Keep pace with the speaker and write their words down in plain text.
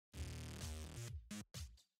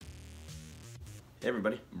Hey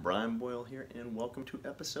everybody, Brian Boyle here, and welcome to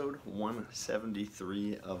episode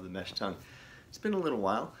 173 of the Mesh Tongue. It's been a little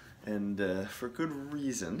while, and for good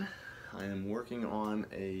reason. I am working on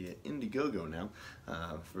a Indiegogo now.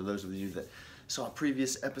 For those of you that saw a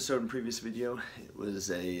previous episode and previous video, it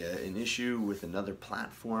was an issue with another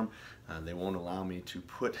platform. They won't allow me to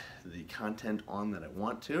put the content on that I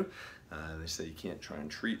want to. They say you can't try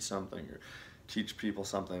and treat something or teach people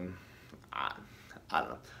something. I don't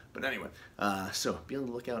know. But anyway, so be on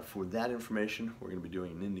the lookout for that information. We're going to be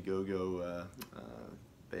doing an Indiegogo,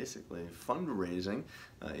 basically fundraising,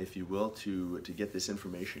 if you will, to get this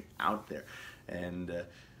information out there. And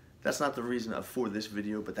that's not the reason for this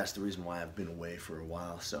video, but that's the reason why I've been away for a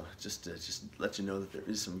while. So just let you know that there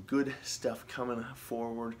is some good stuff coming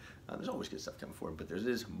forward. There's always good stuff coming forward, but there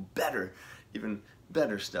is better, even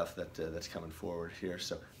better stuff that's coming forward here.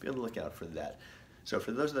 So be on the lookout for that. So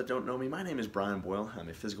for those that don't know me, my name is Brian Boyle. I'm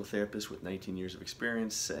a physical therapist with 19 years of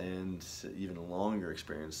experience and even longer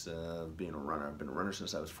experience being a runner. I've been a runner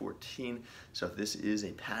since I was 14, so this is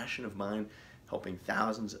a passion of mine, helping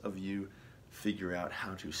thousands of you figure out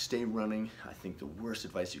how to stay running. I think the worst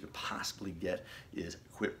advice you could possibly get is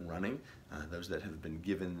quit running. Those that have been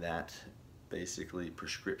given that basically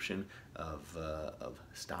prescription of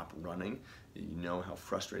stop running, you know how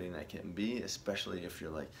frustrating that can be, especially if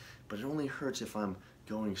you're like, but it only hurts if I'm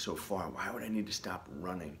going so far. Why would I need to stop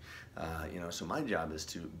running? So my job is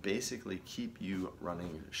to basically keep you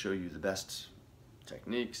running, show you the best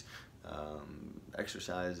techniques,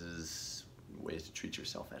 exercises, ways to treat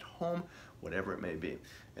yourself at home, whatever it may be.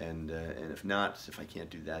 And if not, if I can't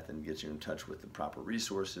do that, then get you in touch with the proper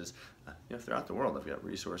resources. Throughout the world, I've got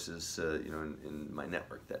resources, in my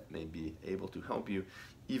network that may be able to help you,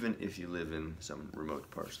 even if you live in some remote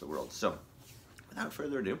parts of the world. So, without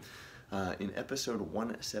further ado, in episode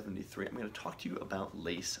 173, I'm going to talk to you about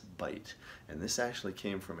lace bite. And this actually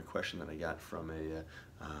came from a question that I got from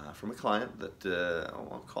a client that,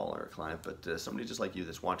 I'll call her a client, but somebody just like you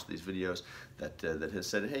that's watched these videos that has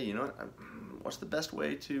said, hey, you know what, what's the best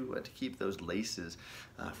way to keep those laces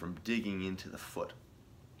from digging into the foot?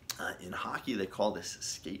 In hockey, they call this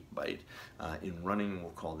skate bite. In running,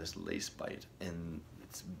 we'll call this lace bite. And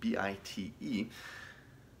it's B-I-T-E.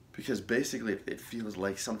 Because basically it feels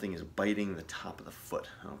like something is biting the top of the foot.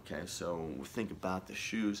 Okay, so think about the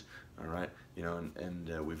shoes, all right,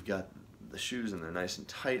 and we've got the shoes and they're nice and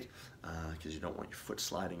tight because you don't want your foot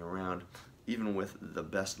sliding around. Even with the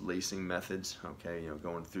best lacing methods, okay,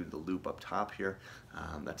 going through the loop up top here,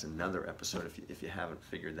 that's another episode. If you haven't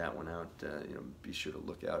figured that one out, be sure to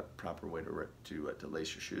look out proper way to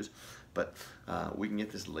lace your shoes. But we can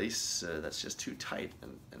get this lace that's just too tight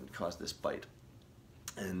and cause this bite.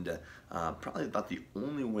 And probably about the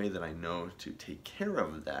only way that I know to take care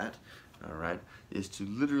of that, all right, is to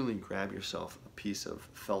literally grab yourself a piece of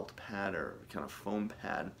felt pad or kind of foam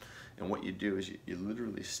pad, and what you do is you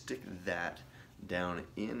literally stick that down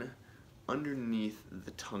in underneath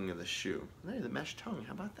the tongue of the shoe. Hey, the mesh tongue,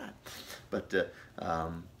 how about that? But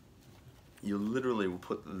you literally will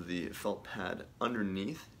put the felt pad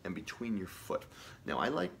underneath and between your foot. Now I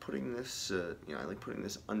like putting this,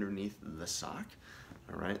 underneath the sock.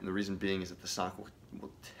 All right, and the reason being is that the sock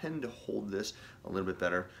will tend to hold this a little bit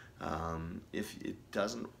better. If it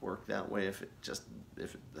doesn't work that way, if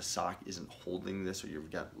the sock isn't holding this, or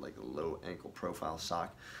you've got like a low ankle profile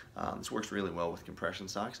sock, this works really well with compression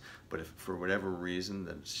socks. But if for whatever reason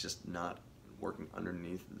that it's just not working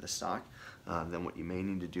underneath the sock, then what you may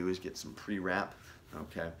need to do is get some pre-wrap,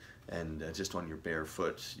 okay, and just on your bare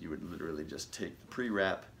foot, you would literally just take the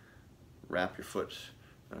pre-wrap, wrap your foot.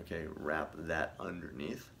 Okay, wrap that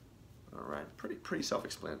underneath. All right, pretty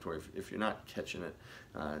self-explanatory. If you're not catching it,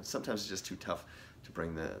 sometimes it's just too tough to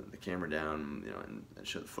bring the camera down, and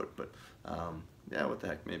show the foot. But yeah, what the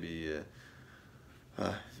heck? Maybe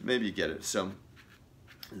you get it. So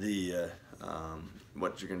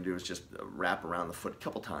what you're gonna do is just wrap around the foot a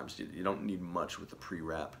couple times. You don't need much with the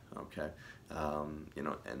pre-wrap. Okay, and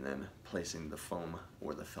then placing the foam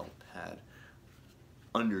or the felt pad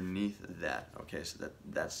underneath that, okay, so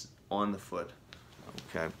that's on the foot,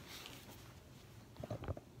 okay.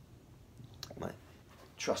 My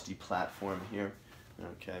trusty platform here,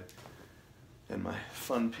 okay, and my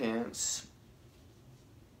fun pants.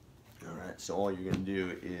 All right, so all you're gonna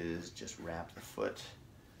do is just wrap the foot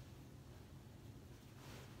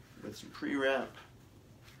with some pre-wrap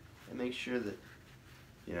and make sure that,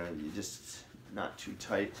 you just not too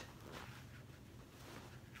tight.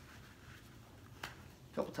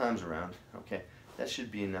 Couple times around, okay, that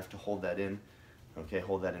should be enough to hold that in, okay,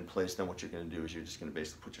 hold that in place. Then what you're going to do is you're just going to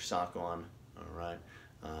basically put your sock on, all right,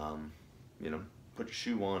 put your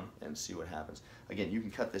shoe on and see what happens. Again, you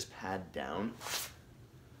can cut this pad down.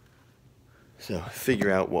 So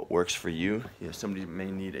figure out what works for you. Somebody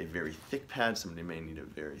may need a very thick pad, somebody may need a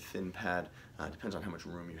very thin pad. Depends on how much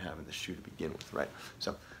room you have in the shoe to begin with, right?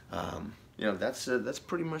 So, that's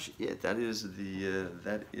pretty much it. That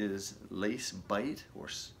is lace bite, or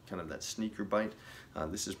kind of that sneaker bite.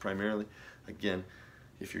 This is primarily, again,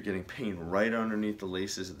 if you're getting pain right underneath the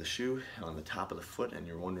laces of the shoe on the top of the foot, and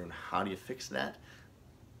you're wondering how do you fix that,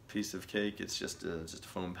 piece of cake. It's just a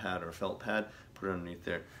foam pad or a felt pad. Put it underneath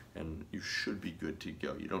there, and you should be good to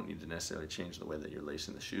go. You don't need to necessarily change the way that you're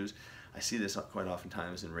lacing the shoes. I see this quite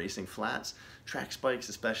oftentimes in racing flats, track spikes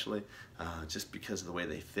especially, just because of the way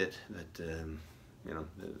they fit. That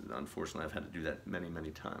unfortunately, I've had to do that many,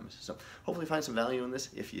 many times. So hopefully find some value in this.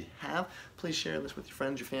 If you have, please share this with your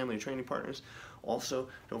friends, your family, your training partners. Also,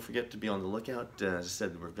 don't forget to be on the lookout. As I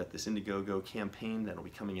said, we've got this Indiegogo campaign that'll be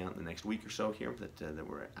coming out in the next week or so here that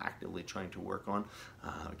we're actively trying to work on.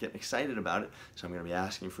 Getting excited about it, so I'm going to be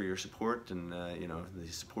asking for your support and the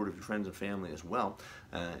support of your friends and family as well.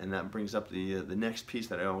 And that brings up the next piece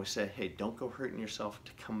that I always say, hey, don't go hurting yourself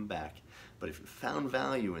to come back. But if you found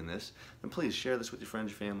value in this, then please share this with your friends,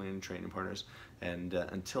 your family, and training partners. And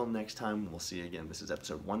until next time, we'll see you again. This is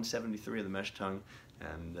episode 173 of The Mesh Tongue,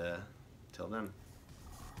 and till then.